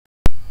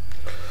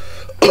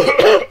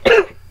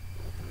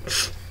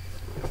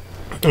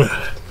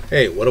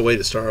Hey, what a way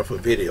to start off a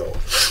video.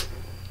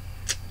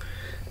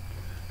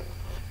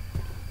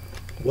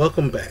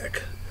 Welcome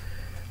back.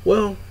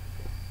 Well,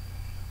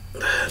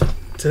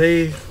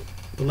 today,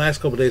 the last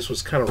couple of days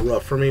was kind of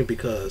rough for me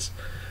because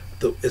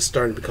it's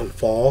starting to become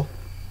fall.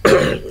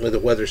 The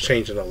weather's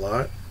changing a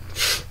lot.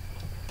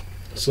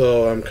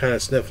 So I'm kind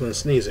of sniffling and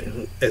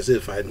sneezing as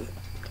if I need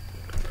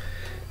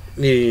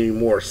any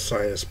more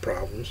sinus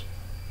problems.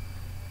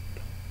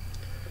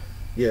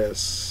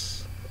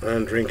 Yes,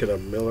 I'm drinking a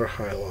Miller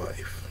High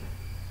Life.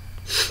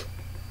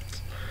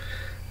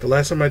 The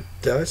last time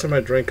I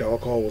drank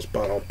alcohol was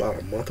about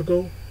a month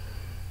ago,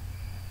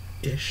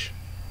 ish.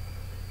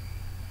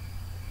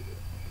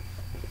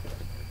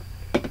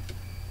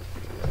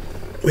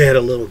 We had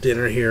a little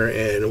dinner here,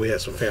 and we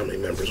had some family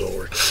members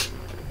over.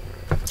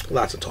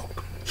 Lots of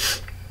talk.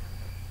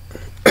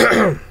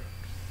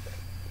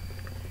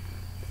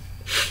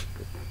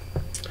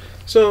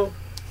 So,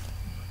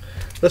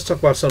 let's talk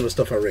about some of the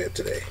stuff I read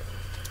today.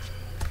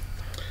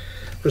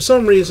 For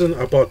some reason,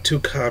 I bought 2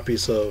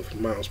 copies of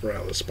Miles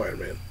Morales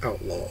Spider-Man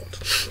Outlawed.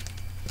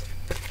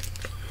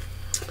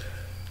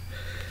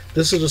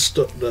 This is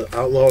the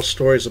Outlawed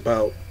stories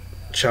about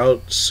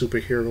child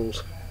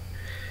superheroes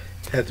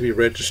have to be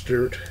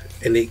registered,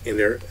 and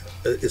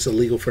it's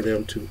illegal for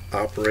them to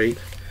operate.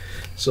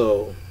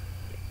 So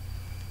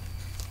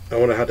I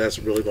wonder how that's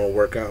really going to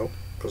work out.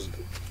 Because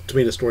to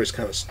me, the story's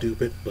kind of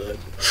stupid, but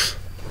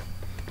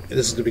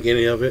this is the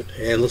beginning of it,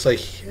 and it looks like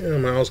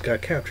Miles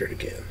got captured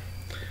again.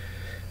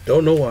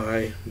 Don't know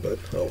why, but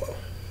oh well.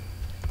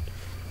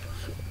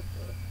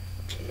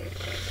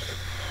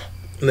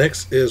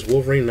 Next is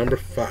Wolverine number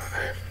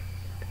 5.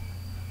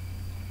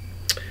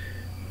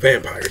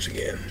 Vampires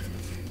again.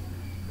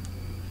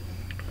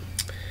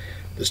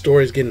 The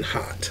story's getting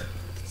hot,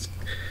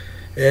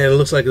 and it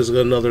looks like there's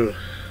another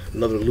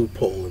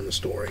loophole in the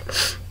story.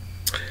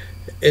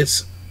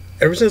 It's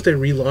ever since they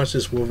relaunched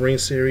this Wolverine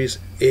series,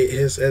 it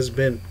has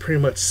been pretty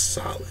much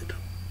solid.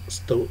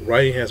 The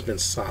writing has been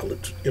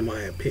solid, in my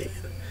opinion.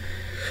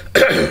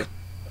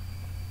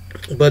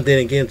 But then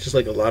again, just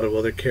like a lot of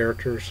other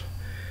characters,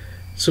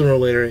 sooner or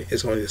later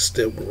it's going to get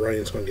stale.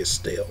 Writing's going to get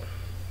stale.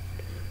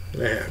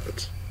 That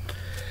happens.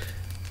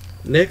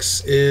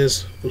 Next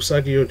is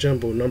Usagi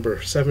Yojimbo number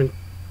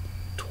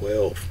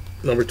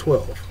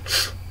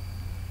 12.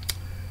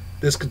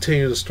 This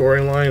continues the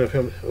storyline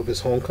of his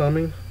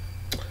homecoming.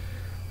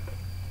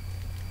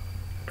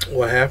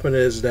 What happened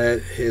is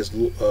that his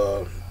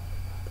an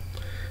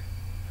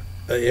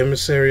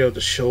emissary of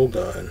the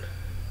Shogun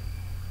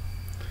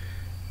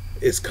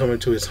is coming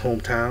to his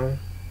hometown,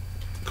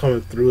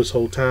 coming through his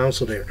whole town.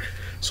 So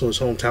his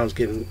hometown's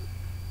getting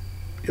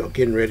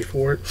ready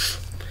for it.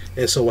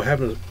 And so what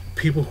happened is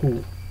people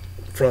who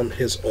from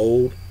his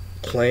old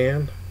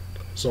clan,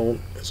 his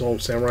own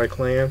samurai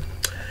clan,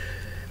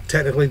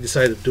 technically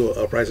decided to do an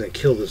uprising and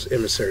kill this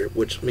emissary,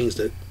 which means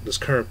that this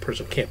current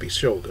person can't be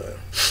Shogun.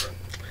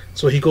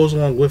 So he goes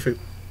along with it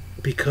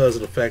because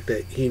of the fact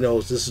that he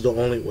knows this is the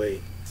only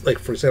way. Like,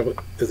 for example,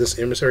 if this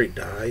emissary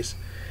dies,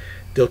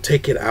 they'll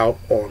take it out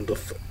on the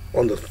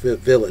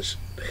village,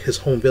 his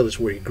home village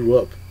where he grew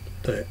up.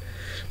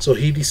 So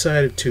he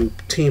decided to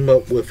team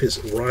up with his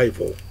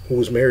rival, who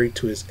was married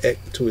to his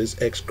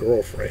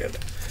ex-girlfriend,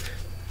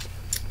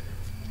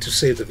 to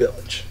save the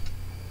village.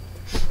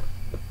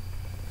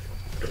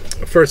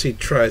 First he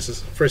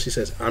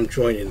says, "I'm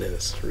joining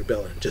this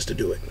rebellion just to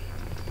do it."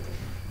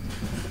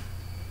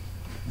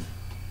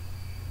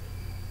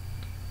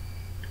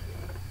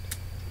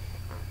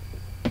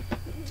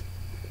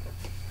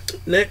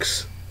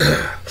 Next,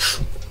 I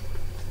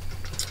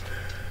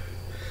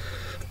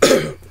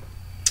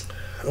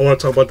want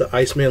to talk about the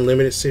Iceman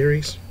Limited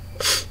series.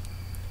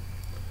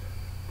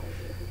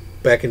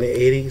 Back in the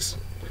 80s.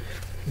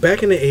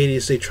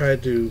 They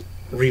tried to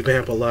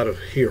revamp a lot of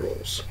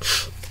heroes.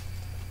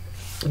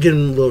 Give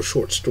them little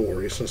short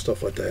stories and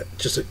stuff like that,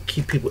 just to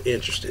keep people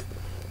interested.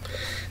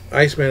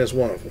 Iceman is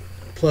one of them.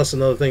 Plus,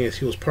 another thing is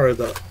he was part of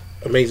the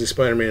Amazing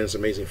Spider-Man's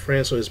Amazing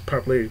Friends, so his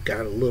popularity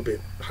got a little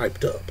bit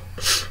hyped up.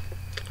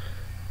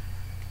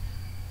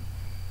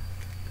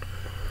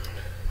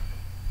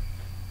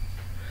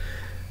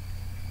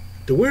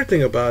 The weird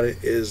thing about it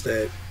is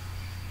that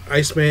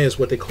Iceman is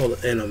what they call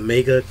an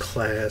Omega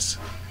class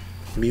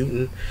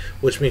mutant,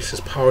 which means his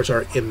powers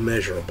are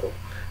immeasurable.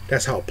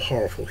 That's how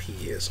powerful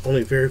he is.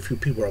 Only very few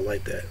people are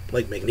like that,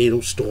 like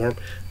Magneto, Storm,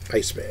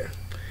 Iceman.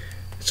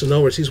 So in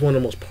other words, he's one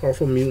of the most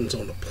powerful mutants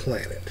on the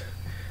planet,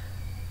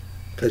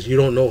 because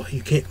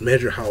you can't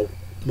measure how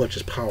much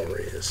his power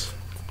is.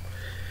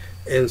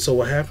 And so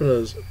what happened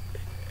is,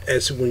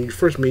 when you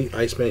first meet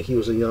Iceman, he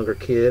was a younger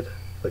kid,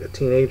 like a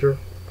teenager.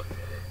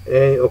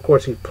 And of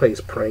course he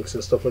plays pranks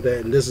and stuff like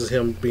that. And this is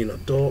him being an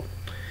adult.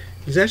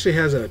 He actually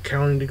has an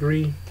accounting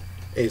degree,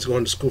 and he's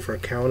going to school for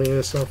accounting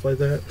and stuff like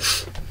that.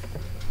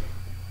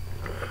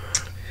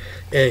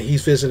 And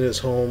he's visiting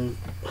his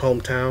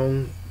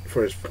hometown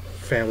for his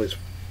family's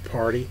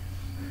party.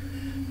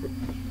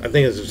 I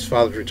think it's his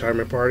father's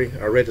retirement party.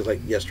 I read it like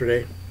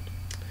yesterday.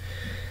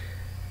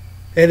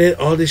 And then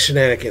all these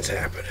shenanigans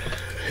happen.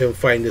 Him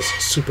fighting this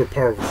super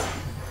powerful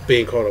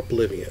being called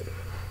Oblivion.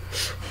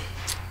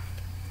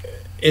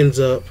 Ends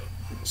up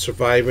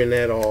surviving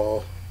that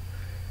all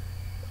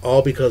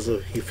because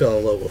of he fell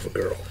in love with a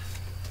girl.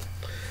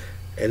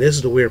 And this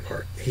is the weird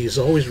part. He's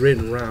always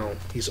been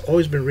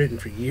written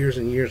for years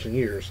and years and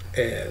years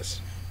as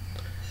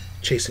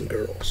chasing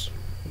girls,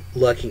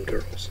 lucking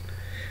girls.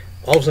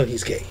 All of a sudden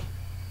he's gay.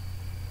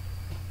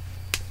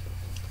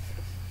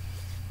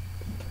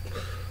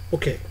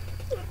 Okay,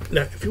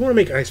 now if you want to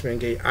make Iceman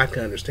gay, I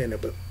can understand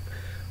that, but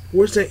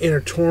where's that inner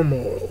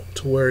turmoil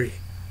to where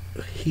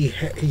he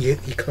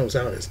comes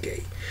out as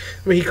gay?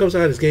 I mean, he comes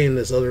out as gay in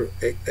this other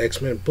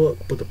X-Men book,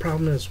 but the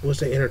problem is, what's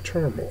the inner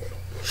turmoil?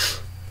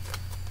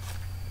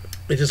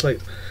 It's just like,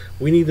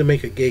 we need to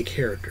make a gay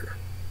character.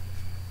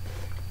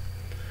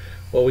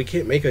 Well, we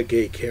can't make a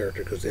gay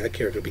character because that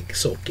character would be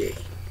so gay.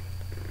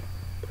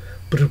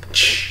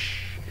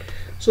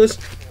 So this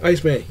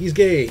Iceman, he's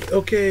gay.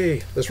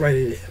 Okay, let's write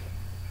it in.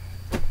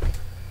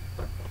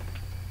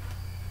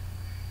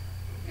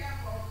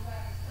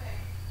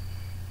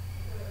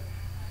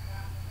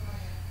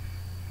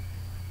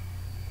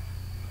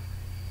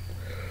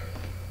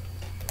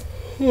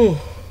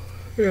 Oh,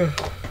 yeah.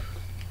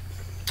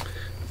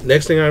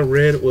 Next thing I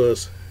read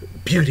was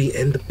Beauty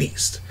and the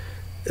Beast.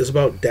 It's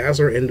about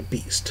Dazzler and the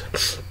Beast.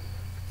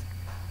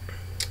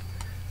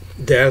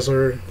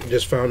 Dazzler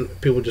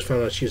people just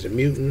found out she's a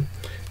mutant,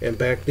 and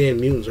back then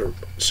mutants are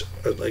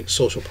like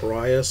social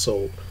pariahs.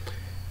 So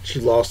she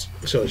was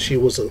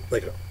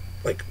like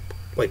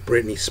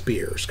Britney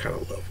Spears kind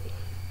of level.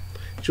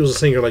 She was a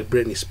singer like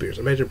Britney Spears.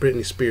 Imagine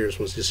Britney Spears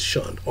was just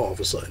shunned all of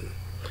a sudden.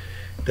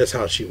 That's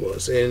how she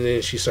was. And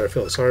then she started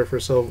feeling sorry for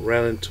herself,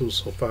 ran into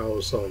some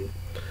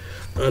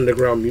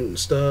underground mutant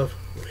stuff.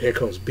 Here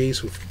comes Beast,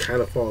 who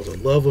kind of falls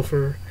in love with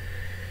her.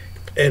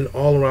 And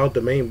all around,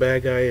 the main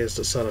bad guy is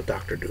the son of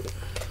Doctor Doom.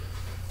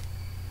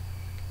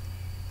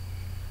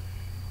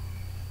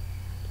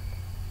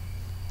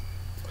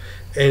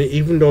 And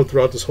even though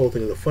throughout this whole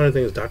thing, the funny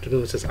thing is Doctor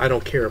Doom says, I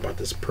don't care about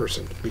this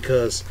person,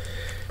 because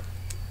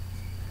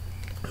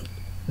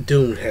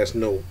Doom has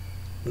no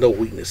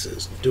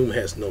weaknesses. Doom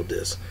has no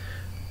this.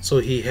 So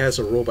he has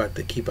a robot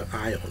to keep an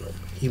eye on him.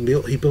 He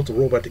built a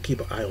robot to keep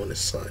an eye on his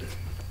son.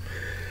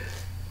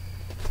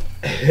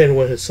 And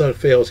when his son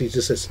fails, he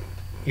just says,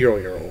 you're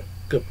on your own.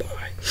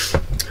 Goodbye.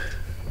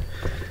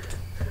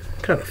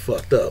 Kind of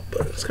fucked up,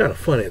 but it's kind of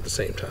funny at the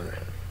same time.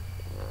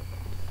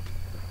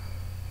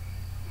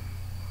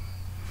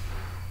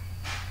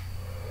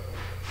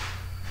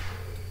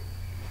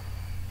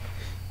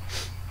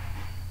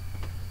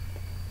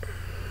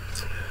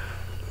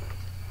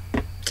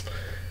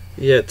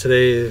 Yeah,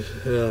 today's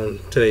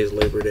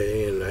Labor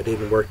Day, and I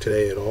didn't work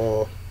today at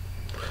all.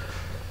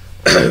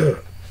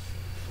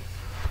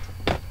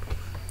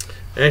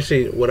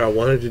 Actually, what I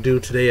wanted to do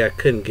today, I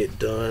couldn't get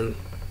done.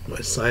 My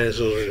sinuses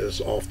are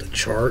just off the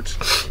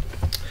charts.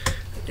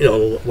 You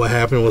know, what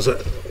happened was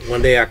that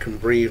one day I can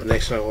breathe,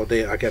 next time all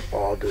day I get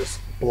all this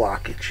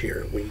blockage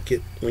here. When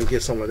you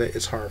get something like that,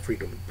 it's hard for you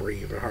to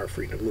breathe and hard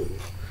for you to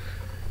move.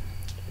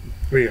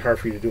 Really hard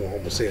for you to do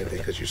almost anything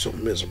because you're so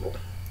miserable.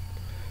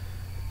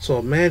 So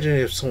imagine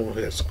if someone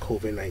has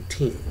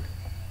COVID-19.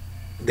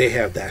 They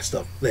have that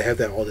stuff. They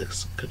have all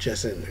this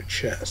congestion in their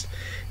chest,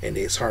 and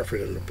it's hard for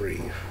them to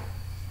breathe.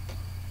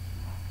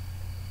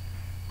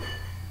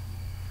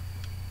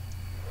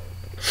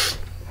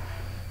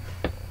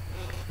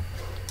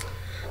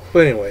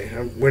 But anyway,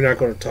 we're not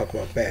going to talk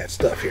about bad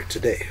stuff here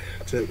today.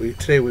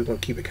 Today we're going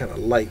to keep it kind of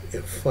light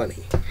and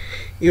funny.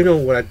 You know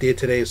what I did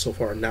today is so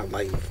far not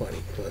light and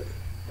funny, but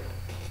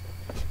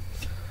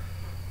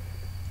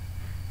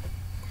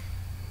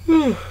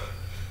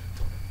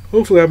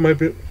hopefully I might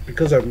be,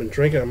 because I've been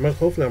drinking,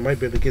 hopefully I might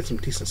be able to get some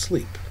decent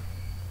sleep.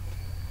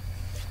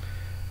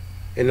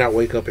 And not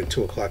wake up at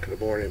 2 o'clock in the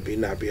morning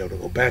and not be able to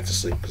go back to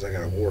sleep because I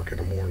got to work in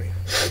the morning.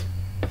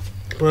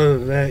 But other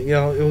than that, you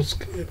know, it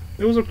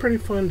was a pretty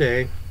fun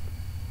day.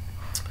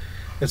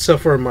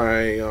 Except for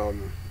my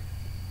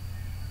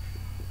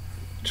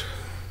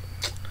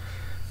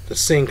the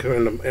sink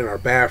in our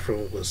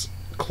bathroom was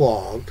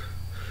clogged.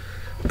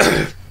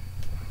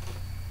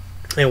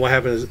 And what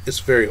happened is it's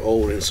very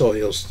old, and so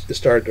it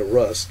started to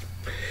rust.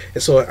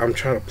 And so I'm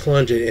trying to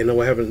plunge it, and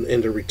what happened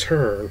in the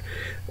return,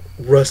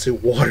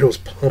 rusted water was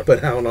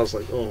pumping out, and I was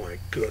like, oh my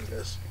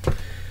goodness.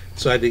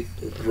 So I had to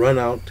run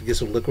out to get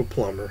some liquid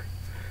plumber,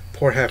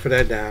 pour half of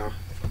that down.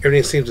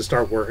 Everything seemed to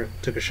start working.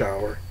 Took a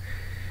shower,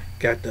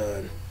 got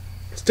done.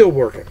 Still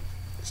working.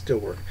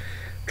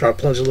 Tried to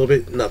plunge a little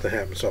bit, nothing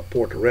happened. So I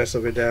poured the rest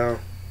of it down,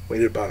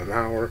 waited about an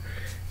hour.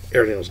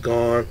 Everything was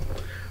gone.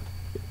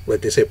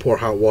 Like they say, pour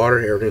hot water,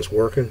 everything's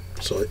working.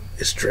 So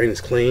it's drained,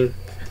 it's clean.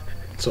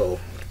 So,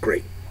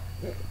 great.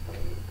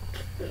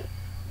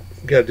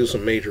 Gotta do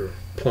some major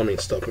plumbing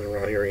stuff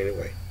around here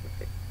anyway.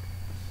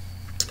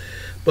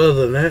 But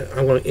other than that,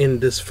 I'm going to end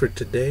this for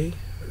today.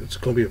 It's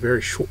going to be a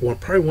very short one,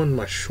 probably one of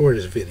my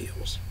shortest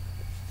videos.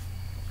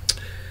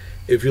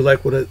 If you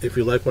like what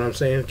I'm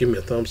saying, give me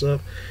a thumbs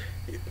up.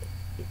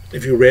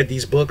 If you read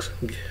these books,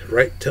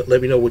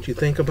 let me know what you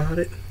think about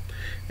it,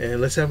 and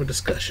let's have a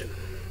discussion.